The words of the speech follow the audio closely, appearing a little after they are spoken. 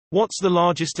What's the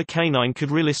largest a canine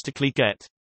could realistically get?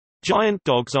 Giant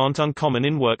dogs aren't uncommon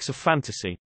in works of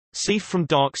fantasy. Sif from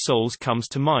Dark Souls comes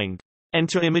to mind.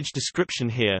 Enter image description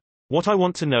here. What I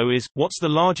want to know is, what's the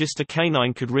largest a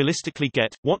canine could realistically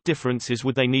get, what differences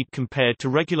would they need compared to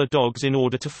regular dogs in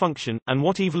order to function, and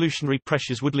what evolutionary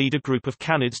pressures would lead a group of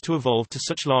canids to evolve to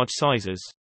such large sizes?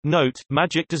 Note,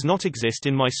 magic does not exist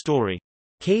in my story.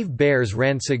 Cave bears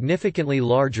ran significantly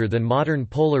larger than modern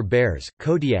polar bears,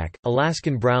 Kodiak,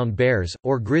 Alaskan brown bears,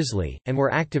 or grizzly, and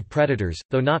were active predators,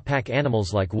 though not pack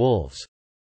animals like wolves.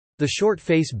 The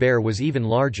short-faced bear was even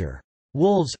larger.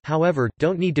 Wolves, however,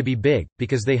 don't need to be big,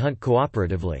 because they hunt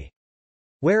cooperatively.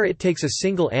 Where it takes a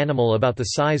single animal about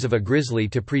the size of a grizzly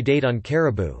to predate on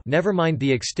caribou, never mind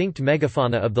the extinct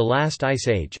megafauna of the last ice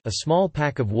age, a small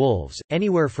pack of wolves,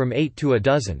 anywhere from 8 to a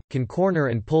dozen, can corner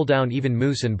and pull down even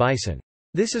moose and bison.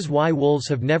 This is why wolves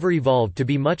have never evolved to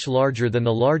be much larger than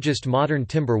the largest modern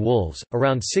timber wolves,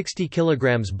 around 60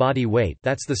 kg body weight.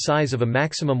 That's the size of a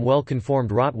maximum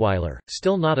well-conformed Rottweiler,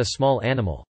 still not a small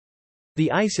animal.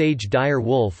 The Ice Age dire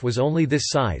wolf was only this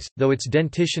size, though its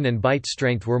dentition and bite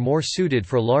strength were more suited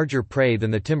for larger prey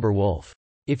than the timber wolf.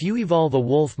 If you evolve a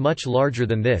wolf much larger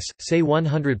than this, say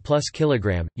 100+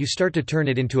 kg, you start to turn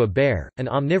it into a bear, an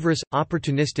omnivorous,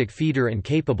 opportunistic feeder and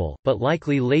capable, but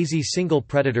likely lazy single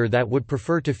predator that would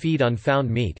prefer to feed on found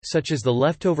meat, such as the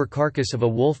leftover carcass of a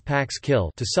wolf pack's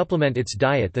kill, to supplement its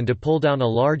diet than to pull down a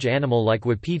large animal like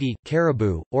wapiti,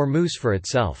 caribou, or moose for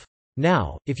itself.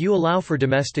 Now, if you allow for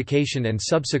domestication and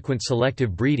subsequent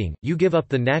selective breeding, you give up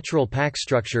the natural pack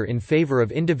structure in favor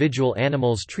of individual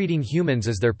animals treating humans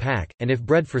as their pack, and if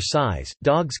bred for size,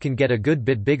 dogs can get a good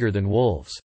bit bigger than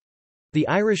wolves. The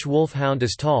Irish wolfhound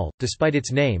is tall, despite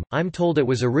its name. I'm told it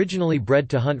was originally bred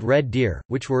to hunt red deer,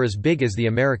 which were as big as the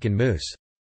American moose.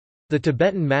 The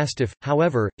Tibetan Mastiff,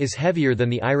 however, is heavier than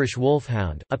the Irish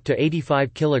Wolfhound, up to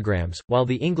 85 kg, while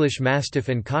the English Mastiff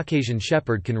and Caucasian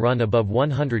Shepherd can run above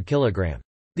 100 kg.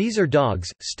 These are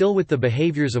dogs, still with the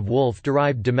behaviors of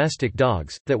wolf-derived domestic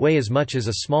dogs, that weigh as much as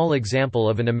a small example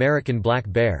of an American black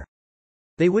bear.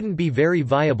 They wouldn't be very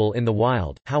viable in the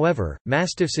wild. However,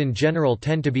 mastiffs in general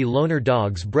tend to be loner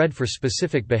dogs bred for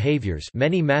specific behaviors.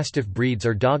 Many mastiff breeds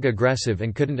are dog aggressive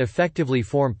and couldn't effectively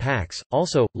form packs.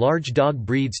 Also, large dog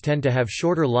breeds tend to have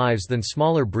shorter lives than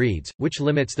smaller breeds, which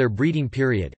limits their breeding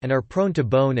period, and are prone to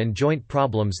bone and joint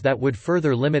problems that would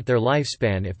further limit their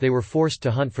lifespan if they were forced to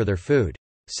hunt for their food.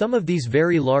 Some of these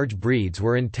very large breeds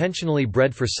were intentionally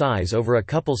bred for size over a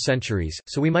couple centuries,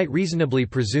 so we might reasonably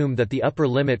presume that the upper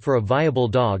limit for a viable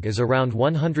dog is around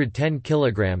 110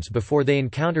 kg before they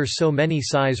encounter so many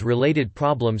size-related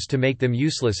problems to make them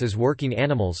useless as working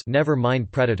animals, never mind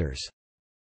predators.